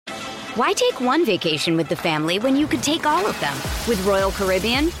Why take one vacation with the family when you could take all of them? With Royal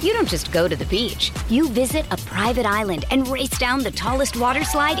Caribbean, you don't just go to the beach. You visit a private island and race down the tallest water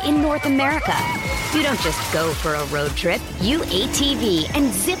slide in North America. You don't just go for a road trip. You ATV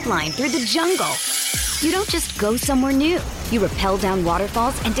and zip line through the jungle. You don't just go somewhere new. You rappel down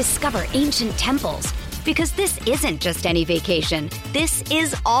waterfalls and discover ancient temples. Because this isn't just any vacation. This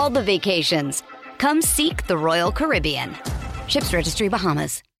is all the vacations. Come seek the Royal Caribbean. Ships Registry,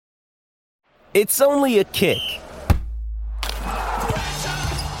 Bahamas. It's only a kick,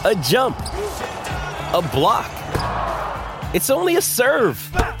 a jump, a block. It's only a serve.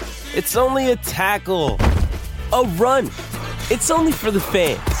 It's only a tackle, a run. It's only for the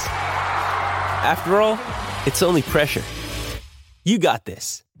fans. After all, it's only pressure. You got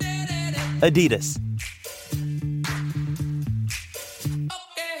this. Adidas.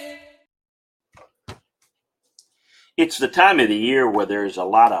 It's the time of the year where there's a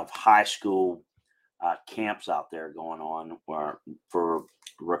lot of high school camps out there going on for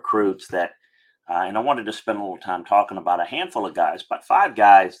recruits that, and I wanted to spend a little time talking about a handful of guys, about 5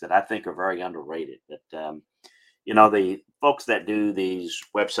 guys that I think are very underrated. That, the folks that do these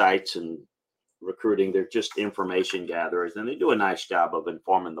websites and recruiting, they're just information gatherers, and they do a nice job of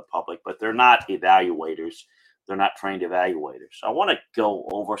informing the public, but they're not evaluators. They're not trained evaluators. So I want to go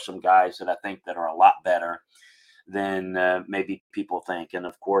over some guys that I think that are a lot better than maybe people think. And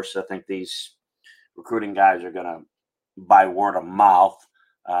of course, I think these recruiting guys are going to, by word of mouth,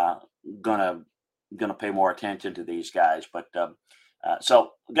 going to pay more attention to these guys. But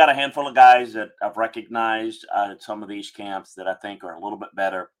so we've got a handful of guys that I've recognized at some of these camps that I think are a little bit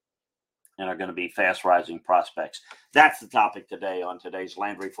better and are going to be fast rising prospects. That's the topic today on today's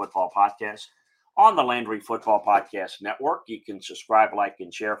Landry Football Podcast. On the Landry Football Podcast Network, you can subscribe, like,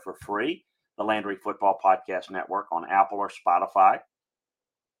 and share for free the Landry Football Podcast Network on Apple or Spotify.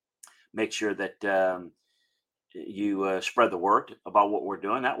 Make sure that you spread the word about what we're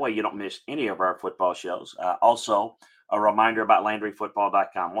doing. That way you don't miss any of our football shows. Also, a reminder about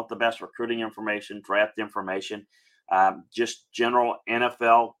LandryFootball.com. Want the best recruiting information, draft information, just general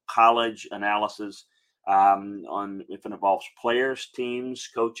NFL college analysis on if it involves players, teams,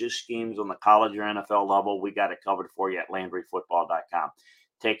 coaches, schemes on the college or NFL level. We got it covered for you at LandryFootball.com.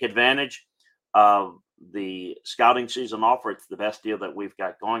 Take advantage of the scouting season offer. It's the best deal that we've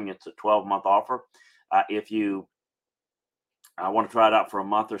got going. It's a 12-month offer. If you want to try it out for a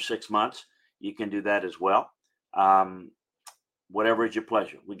month or 6 months, you can do that as well. Whatever is your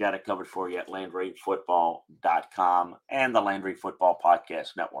pleasure. We got it covered for you at LandryFootball.com and the Landry Football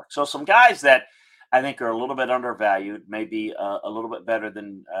Podcast Network. So some guys that I think are a little bit undervalued, maybe a little bit better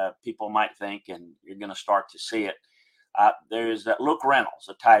than people might think, and you're going to start to see it. There's Luke Reynolds,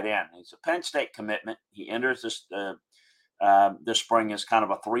 a tight end. He's a Penn State commitment. He enters this spring as kind of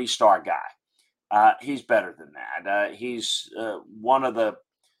a 3-star guy. He's better than that. He's one of the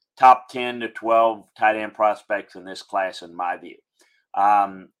top 10 to 12 tight end prospects in this class, in my view.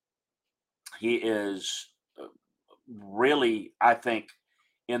 He is really, I think,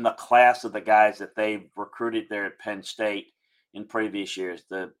 in the class of the guys that they've recruited there at Penn State in previous years,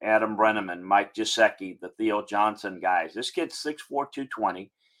 the Adam Brenneman, Mike Gesicki, the Theo Johnson guys. This kid's 6'4",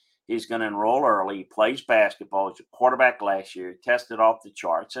 220. He's going to enroll early. He plays basketball. He's a quarterback last year. Tested off the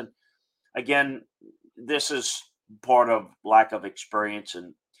charts. And again, this is part of lack of experience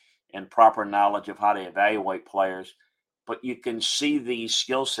and proper knowledge of how to evaluate players. But you can see the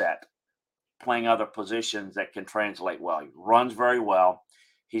skill set playing other positions that can translate well. He runs very well.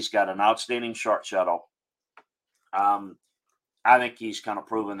 He's got an outstanding short shuttle. I think he's kind of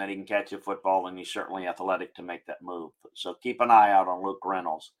proven that he can catch a football, and he's certainly athletic to make that move. So keep an eye out on Luke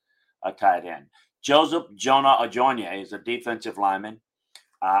Reynolds, a tight end. Joseph Jonah Ajonye is a defensive lineman.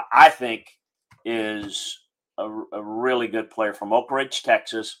 I think is a really good player from Oak Ridge,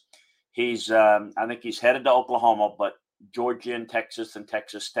 Texas. He's I think he's headed to Oklahoma, but Georgia and Texas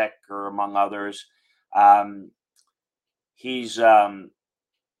Tech are among others. I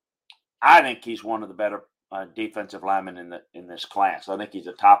think he's one of the better defensive linemen in this class. I think he's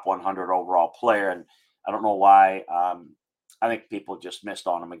a top 100 overall player, and I don't know why. I think people just missed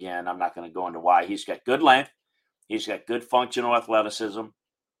on him again. I'm not going to go into why. He's got good length. He's got good functional athleticism.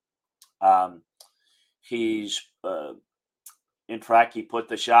 He's in track. He put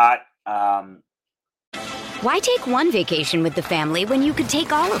the shot. Why take one vacation with the family when you could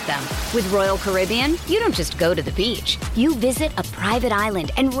take all of them? With Royal Caribbean, you don't just go to the beach. You visit a private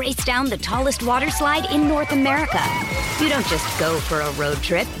island and race down the tallest water slide in North America. You don't just go for a road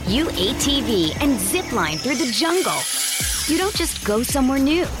trip. You ATV and zip line through the jungle. You don't just go somewhere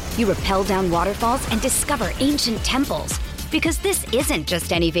new. You rappel down waterfalls and discover ancient temples. Because this isn't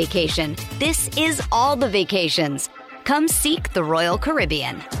just any vacation. This is all the vacations. Come seek the Royal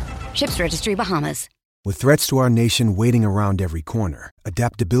Caribbean. Ships Registry, Bahamas. With threats to our nation waiting around every corner,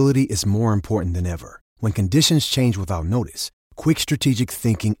 adaptability is more important than ever. When conditions change without notice, quick strategic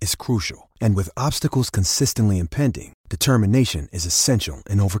thinking is crucial. And with obstacles consistently impending, determination is essential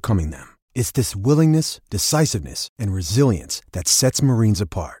in overcoming them. It's this willingness, decisiveness, and resilience that sets Marines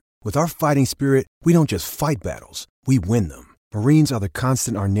apart. With our fighting spirit, we don't just fight battles, we win them. Marines are the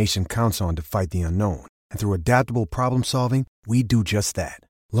constant our nation counts on to fight the unknown. And through adaptable problem solving, we do just that.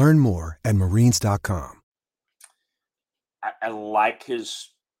 Learn more at marines.com. I like his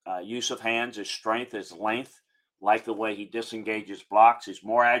use of hands, his strength, his length. Like the way he disengages blocks. He's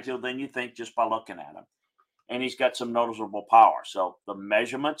more agile than you think just by looking at him. And he's got some noticeable power. So the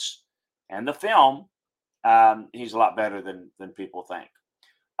measurements and the film, he's a lot better than people think.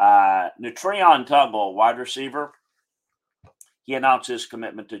 Nutrion Tuggle, wide receiver, he announced his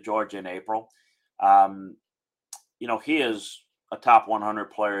commitment to Georgia in April. He is a top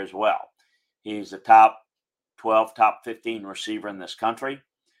 100 player as well. He's a top 12, top 15 receiver in this country.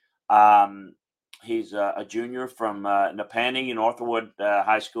 He's a junior from Napanee, Northwood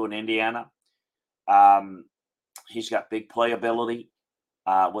High School in Indiana. He's got big playability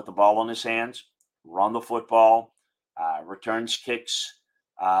with the ball in his hands, run the football, returns kicks,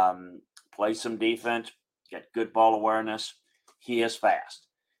 plays some defense, got good ball awareness. He is fast.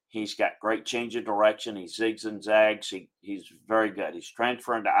 He's got great change of direction. He zigs and zags. He's very good. He's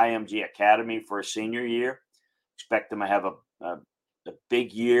transferring to IMG Academy for his senior year. Expect him to have a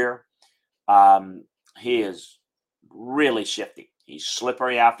big year. He is really shifty. He's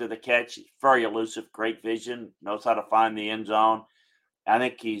slippery after the catch. He's very elusive, great vision, knows how to find the end zone. I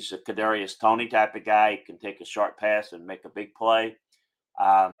think he's a Kadarius Toney type of guy. He can take a short pass and make a big play.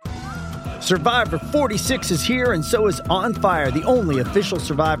 Survivor 46 is here, and so is On Fire, the only official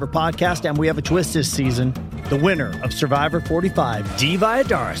Survivor podcast, and we have a twist this season. The winner of Survivor 45, Dee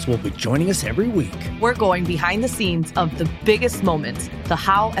Valladares, will be joining us every week. We're going behind the scenes of the biggest moments, the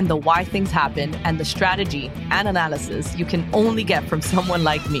how and the why things happen, and the strategy and analysis you can only get from someone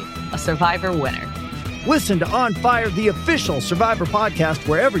like me, a Survivor winner. Listen to On Fire, the official Survivor podcast,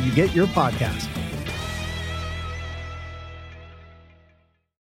 wherever you get your podcast.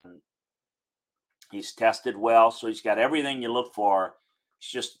 He's tested well, so he's got everything you look for.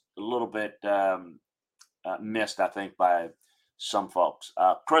 He's just a little bit missed, I think, by some folks.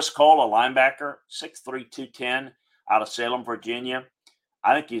 Chris Cole, a linebacker, 6'3", 210, out of Salem, Virginia.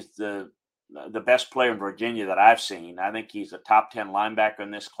 I think he's the best player in Virginia that I've seen. I think he's a top 10 linebacker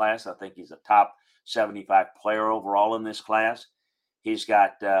in this class. I think he's a top 75 player overall in this class. He's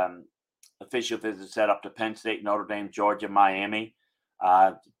got official visits set up to Penn State, Notre Dame, Georgia, Miami.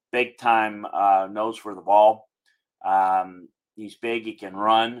 Big time nose for the ball. He's big. He can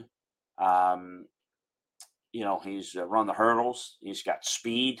run. He's run the hurdles. He's got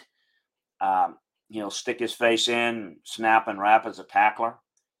speed. He'll stick his face in, snap and wrap as a tackler.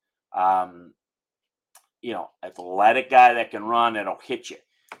 Athletic guy that can run. It'll hit you.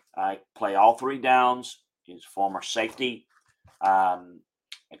 Play all three downs. He's former safety. I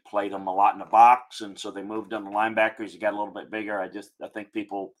played him a lot in the box, and so they moved him to linebackers. He got a little bit bigger. I think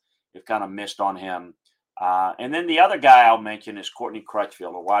people have kind of missed on him. And then the other guy I'll mention is Courtney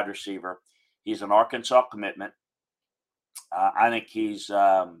Crutchfield, a wide receiver. He's an Arkansas commitment. I think he's...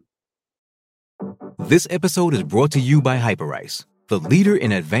 This episode is brought to you by Hyperice, the leader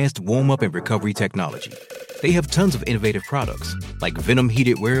in advanced warm-up and recovery technology. They have tons of innovative products, like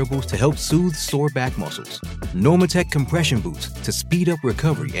Venom-heated wearables to help soothe sore back muscles, Normatec compression boots to speed up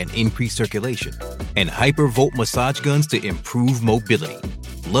recovery and increase circulation, and Hypervolt massage guns to improve mobility.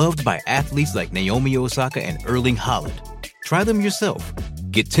 Loved by athletes like Naomi Osaka and Erling Haaland. Try them yourself.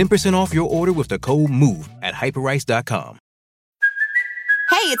 Get 10% off your order with the code MOVE at Hyperice.com.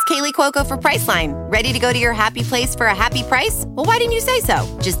 Hey, it's Kaylee Cuoco for Priceline. Ready to go to your happy place for a happy price? Well, why didn't you say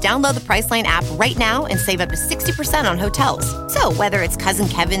so? Just download the Priceline app right now and save up to 60% on hotels. So whether it's Cousin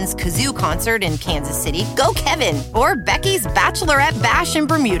Kevin's Kazoo Concert in Kansas City, go Kevin, or Becky's Bachelorette Bash in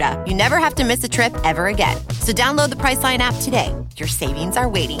Bermuda, you never have to miss a trip ever again. So download the Priceline app today. Your savings are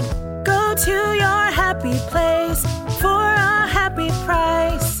waiting. Go to your happy place for a happy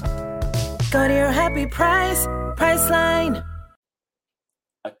price. Go to your happy price, Priceline.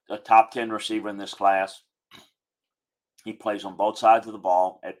 A top 10 receiver in this class. He plays on both sides of the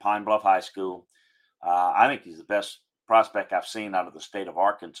ball at Pine Bluff High School. I think he's the best prospect I've seen out of the state of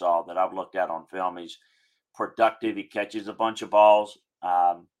Arkansas that I've looked at on film. He's productive. He catches a bunch of balls.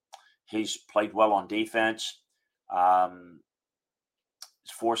 He's played well on defense.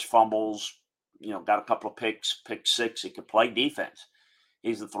 He's forced fumbles, got a couple of picks, pick six. He can play defense.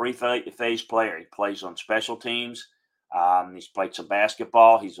 He's a three-phase player. He plays on special teams. He's played some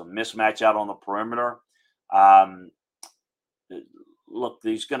basketball. He's a mismatch out on the perimeter. Look,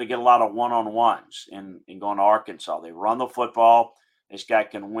 he's going to get a lot of one-on-ones in going to Arkansas. They run the football. This guy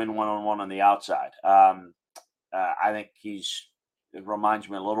can win one-on-one on the outside. I think it reminds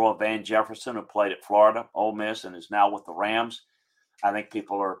me a little of Van Jefferson, who played at Florida, Ole Miss, and is now with the Rams. I think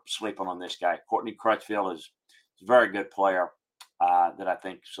people are sleeping on this guy. Courtney Crutchfield is a very good player that I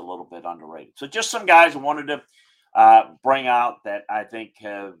think is a little bit underrated. So just some guys I wanted to bring out that I think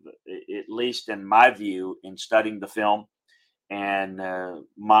have, at least in my view, in studying the film and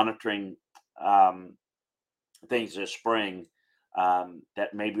monitoring things this spring,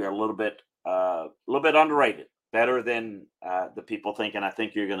 that maybe are a little bit underrated, better than the people think. And I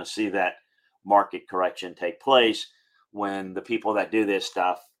think you're going to see that market correction take place when the people that do this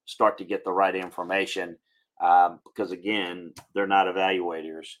stuff start to get the right information, because again, they're not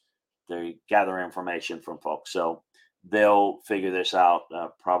evaluators. They gather information from folks. So they'll figure this out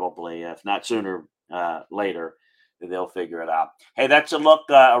probably, if not sooner, later. They'll figure it out. Hey, that's a look,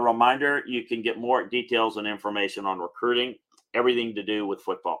 a reminder. You can get more details and information on recruiting, everything to do with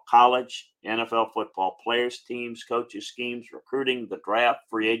football, college, NFL football, players, teams, coaches, schemes, recruiting, the draft,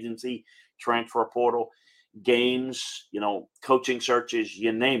 free agency, transfer portal, games, coaching searches,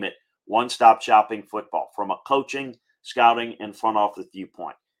 you name it. One-stop shopping football from a coaching, scouting, and front office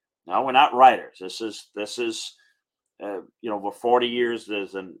viewpoint. Now, we're not writers. This is over 40 years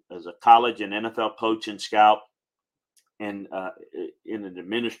as a college and NFL coach and scout, and in an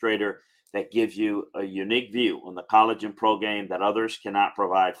administrator that gives you a unique view on the college and pro game that others cannot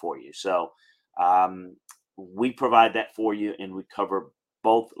provide for you. So we provide that for you, and we cover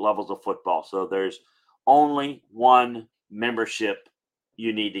both levels of football. So there's only one membership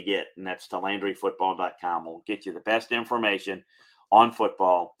you need to get, and that's to LandryFootball.com. We'll get you the best information on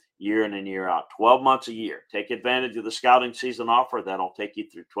football year in and year out, 12 months a year. Take advantage of the scouting season offer. That'll take you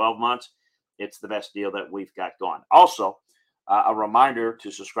through 12 months. It's the best deal that we've got going. Also, a reminder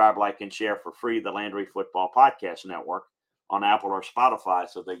to subscribe, like, and share for free the Landry Football Podcast Network on Apple or Spotify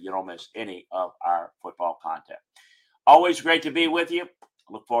so that you don't miss any of our football content. Always great to be with you.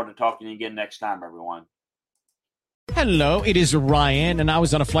 Look forward to talking to you again next time, everyone. Hello, it is Ryan, and I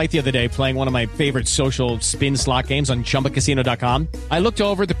was on a flight the other day playing one of my favorite social spin slot games on ChumbaCasino.com. I looked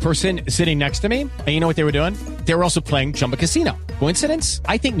over at the person sitting next to me, and you know what they were doing? They were also playing Chumba Casino. Coincidence?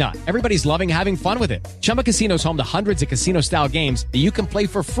 I think not. Everybody's loving having fun with it. Chumba Casino is home to hundreds of casino-style games that you can play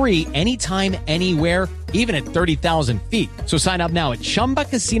for free anytime, anywhere, even at 30,000 feet. So sign up now at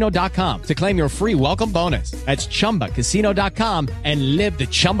ChumbaCasino.com to claim your free welcome bonus. That's ChumbaCasino.com and live the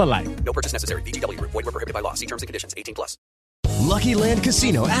Chumba life. No purchase necessary. VGW. Void where prohibited by law. See terms and conditions. 18+. Lucky Land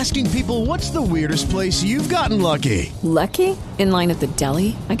Casino, asking people, what's the weirdest place you've gotten lucky? Lucky? In line at the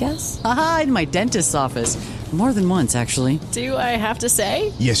deli, I guess? Aha, in my dentist's office. More than once, actually. Do I have to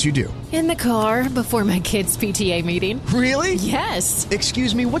say? Yes, you do. In the car before my kids' PTA meeting. Really? Yes.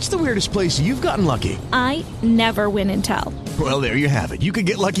 Excuse me, what's the weirdest place you've gotten lucky? I never win and tell. Well, there you have it. You can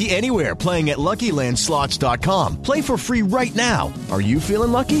get lucky anywhere, playing at LuckyLandSlots.com. Play for free right now. Are you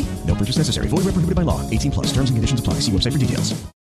feeling lucky? No purchase necessary. Void where prohibited by law. 18+. Terms and conditions apply. See website for details.